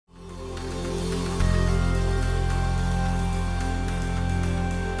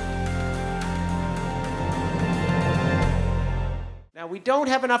Now, we don't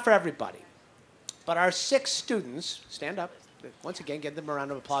have enough for everybody, but our 6 students, stand up. Once again, give them a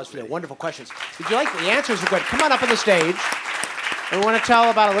round of applause for their wonderful questions. Did you like the answers? Were good. Come on up on the stage. And we want to tell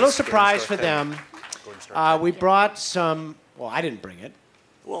about a little surprise for them. We brought some, well, I didn't bring it.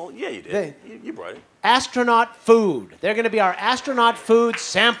 Well, yeah, you did. You brought it. Astronaut food. They're going to be our astronaut food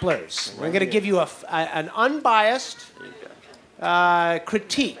samplers. We're going to give you an unbiased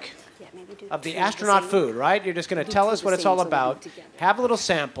critique of the astronaut food, right? You're just going to tell us what it's all about. Have a little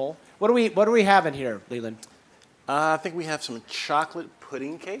sample. What do we have in here, Leland? I think we have some chocolate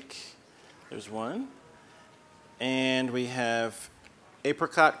pudding cake. There's one. And we have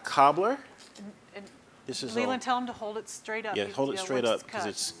apricot cobbler. This is Leland, tell him to hold it straight up. Yeah, hold it straight up because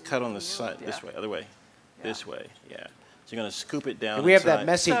it's cut on the side. This way, other way. This way, yeah. So you're going to scoop it down. And we have that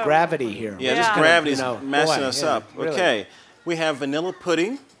messy gravity here. Yeah, this gravity's messing us up. Really. Okay, we have vanilla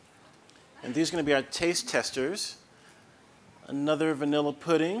pudding. And these are going to be our taste testers. Another vanilla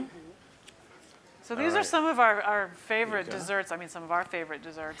pudding. So these are some of our favorite desserts. I mean, some of our favorite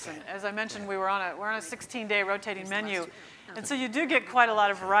desserts. And as I mentioned, we're on a 16-day rotating menu. And so you do get quite a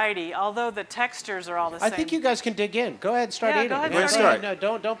lot of variety, although the textures are all the same. I think you guys can dig in. Go ahead and start eating. Go ahead and start.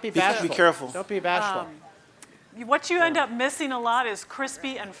 No, don't be bashful. Be careful. Don't be bashful. What you end up missing a lot is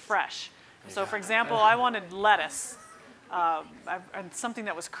crispy and fresh. So, for example, I wanted lettuce and something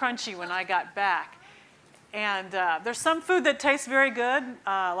that was crunchy when I got back. And there's some food that tastes very good,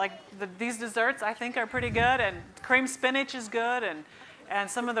 like these desserts I think are pretty good, and cream spinach is good, and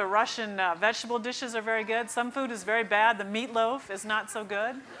some of the Russian vegetable dishes are very good. Some food is very bad. The meatloaf is not so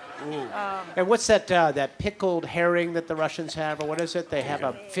good. And what's that pickled herring that the Russians have, or what is it? They have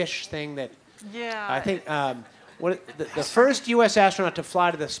a fish thing that... Yeah. I think the first U.S. astronaut to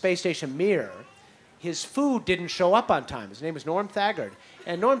fly to the space station Mir, his food didn't show up on time. His name was Norm Thagard.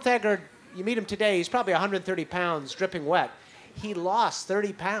 And Norm Thagard, you meet him today, he's probably 130 pounds, dripping wet. He lost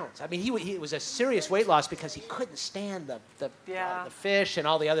 30 pounds. I mean, he was a serious weight loss because he couldn't stand the fish and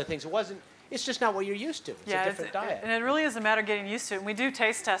all the other things. It's just not what you're used to. It's a different diet. And it really is a matter of getting used to it. And we do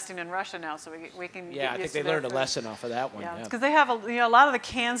taste testing in Russia now, so we can Yeah, I think they learned a lesson off of that one. Yeah, because they have a lot of the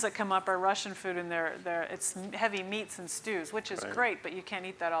cans that come up are Russian food, and it's heavy meats and stews, which is great, but you can't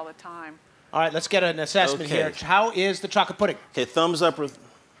eat that all the time. All right, let's get an assessment here. How is the chocolate pudding? Okay, thumbs up or...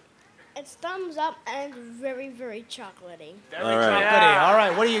 It's thumbs up and very, very chocolatey. Very chocolatey. Yeah. All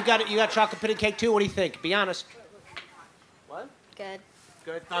right, what do you got? You got chocolate pudding cake too? What do you think? Be honest. What? Good.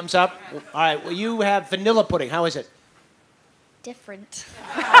 Good. Thumbs up. All right, well, you have vanilla pudding. How is it? Different.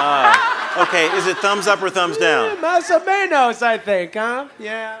 Okay, is it thumbs up or thumbs down? Más o menos, I think, huh?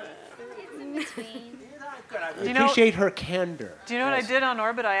 Yeah. In between. I appreciate her candor. Do you know what I did on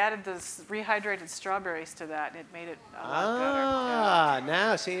Orbit? I added those rehydrated strawberries to that, and it made it a lot better.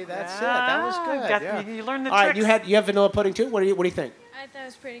 Now see, that's it. That was good. You learned the tricks. tricks. All right, you have vanilla pudding too. What do you think? I thought it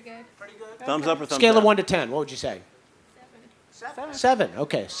was pretty good. Pretty good. Thumbs up or thumbs Scale down? of 1 to 10. What would you say? 7. 7.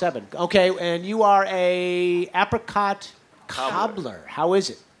 Okay, 7. Okay, and you are a apricot cobbler. How is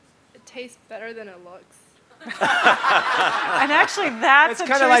it? It tastes better than it looks. And actually, that's it's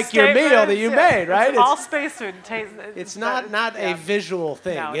kind of like your meal that you made, right? It's all space food. It's not a visual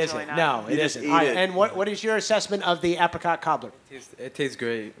thing, no, is really it? Not. No, it isn't. All right, and what is your assessment of the apricot cobbler? It tastes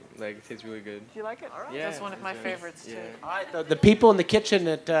great. Like, it tastes really good. Do you like it? Yeah, that's one of my favorites too. All right, the people in the kitchen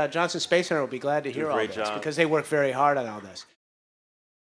at Johnson Space Center will be glad to hear all this because they work very hard on all this.